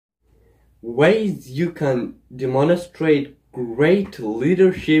Ways you can demonstrate great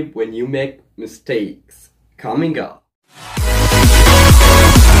leadership when you make mistakes. Coming up.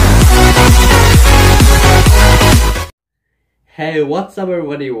 Hey, what's up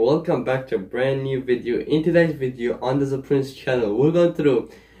everybody? Welcome back to a brand new video. In today's video on the Prince channel, we're going through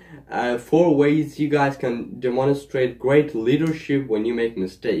 4 ways you guys can demonstrate great leadership when you make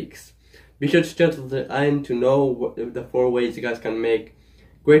mistakes. Be sure to stay to the end to know the 4 ways you guys can make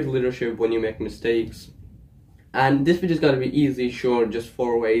great leadership when you make mistakes. And this video is going to be easy, short, just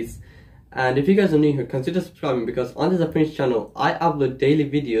 4 ways. And if you guys are new here, consider subscribing, because on the Prince channel I upload daily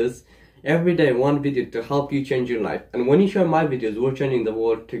videos, every day 1 video to help you change your life. And when you share my videos, we're changing the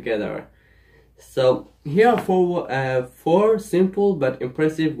world together. So here are 4 simple but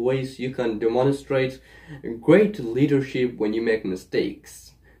impressive ways you can demonstrate great leadership when you make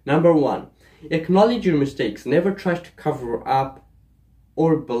mistakes. Number 1, acknowledge your mistakes. Never try to cover up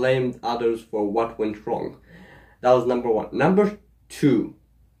or blame others for what went wrong. That was number 1. Number 2,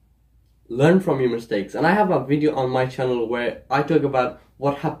 learn from your mistakes. And I have a video on my channel where I talk about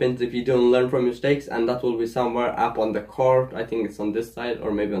what happens if you don't learn from mistakes, and that will be somewhere up on the card. I think it's on this side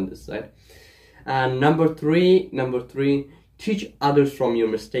or maybe on this side. And number three, teach others from your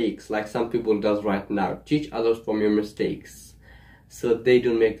mistakes, like some people does right now. Teach others from your mistakes so they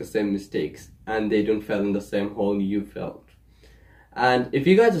don't make the same mistakes and they don't fall in the same hole you fell. And if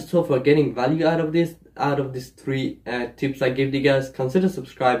you guys are so far getting value out of these 3 tips I give you guys, consider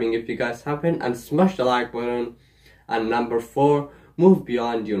subscribing if you guys haven't, and smash the like button. And number 4, move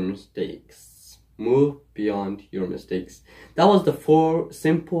beyond your mistakes. Move beyond your mistakes. That was the 4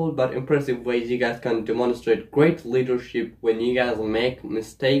 simple but impressive ways you guys can demonstrate great leadership when you guys make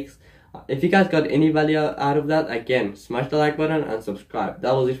mistakes. If you guys got any value out of that, again, smash the like button and subscribe.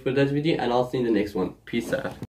 That was it for this video, and I'll see you in the next one. Peace out.